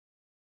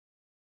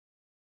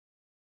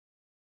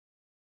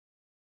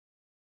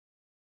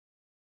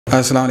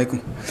Assalamu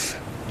alaikum.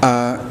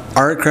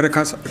 Are credit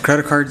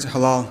cards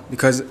halal?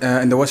 Because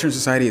in the Western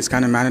society, it's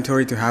kind of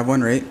mandatory to have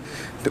one, right?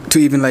 To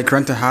even like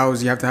rent a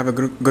house, you have to have a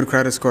good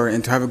credit score,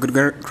 and to have a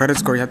good credit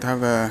score, you have to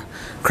have a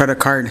credit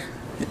card.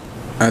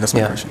 That's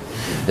my question.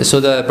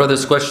 So the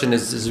brother's question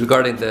is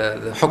regarding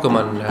the hukum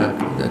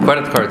on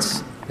credit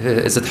cards.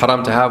 Is it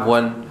haram to have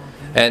one?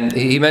 And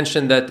he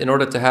mentioned that in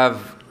order to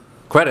have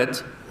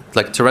credit,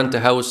 like to rent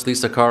a house,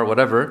 lease a car,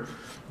 whatever,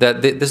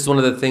 that this is one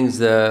of the things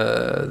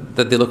that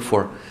they look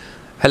for.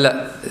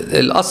 هلا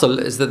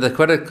الأصل is that the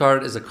credit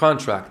card is a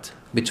contract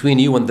between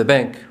you and the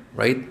bank,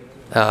 right?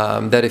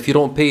 That if you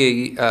don't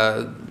pay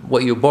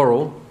what you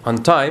borrow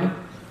on time,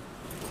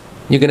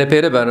 you're going to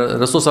pay riba.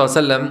 Rasul sallallahu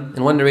alaihi wasallam,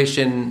 in one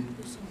narration,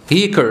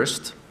 he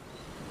cursed,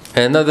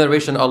 and another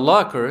narration,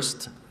 Allah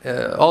cursed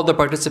all the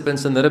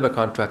participants in the riba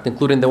contract,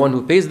 including the one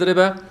who pays the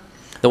riba,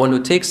 the one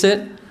who takes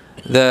it,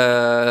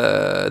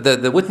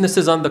 the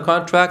witnesses on the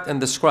contract,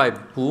 and the scribe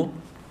who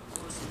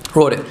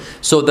wrote it.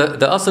 So the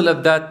asl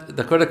of that,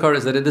 the credit card,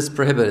 is that it is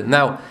prohibited.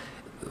 Now,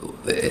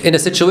 in a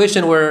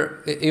situation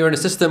where you're in a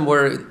system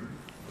where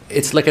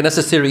it's like a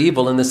necessary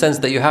evil in the sense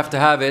that you have to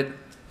have it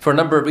for a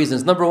number of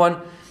reasons. Number one,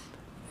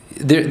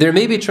 there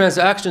may be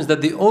transactions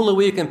that the only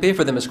way you can pay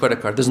for them is credit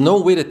card. There's no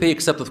way to pay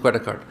except with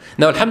credit card.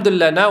 Now,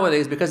 alhamdulillah,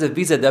 nowadays, because of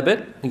Visa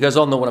debit, you guys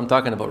all know what I'm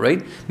talking about,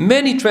 right?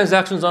 Many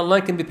transactions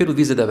online can be paid with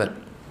Visa debit.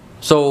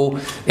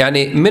 So,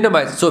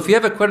 minimize. So if you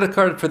have a credit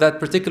card for that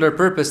particular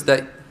purpose,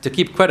 that to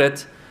keep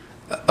credit,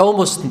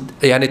 almost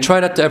try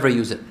not to ever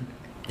use it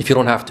if you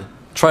don't have to.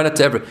 Try not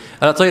to ever.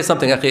 And I'll tell you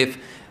something, akhi,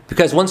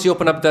 because once you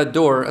open up that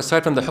door,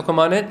 aside from the hukum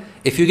on it,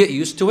 if you get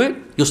used to it,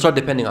 you'll start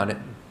depending on it.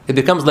 It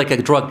becomes like a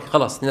drug.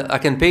 Khalas, I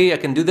can pay, I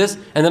can do this,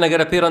 and then I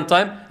gotta pay it on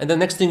time, and then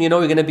next thing you know,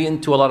 you're gonna be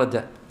into a lot of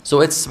debt. So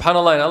it's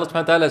subhanAllah, and Allah subhanahu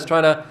wa ta'ala is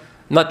Allah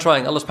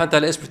subhanahu wa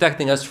ta'ala is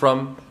protecting us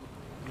from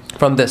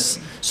this.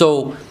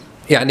 So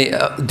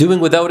doing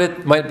without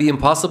it might be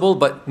impossible,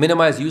 but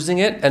minimize using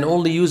it and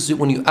only use it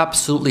when you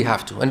absolutely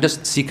have to, and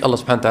just seek Allah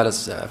subhanahu wa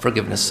ta'ala's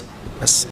forgiveness. Yes.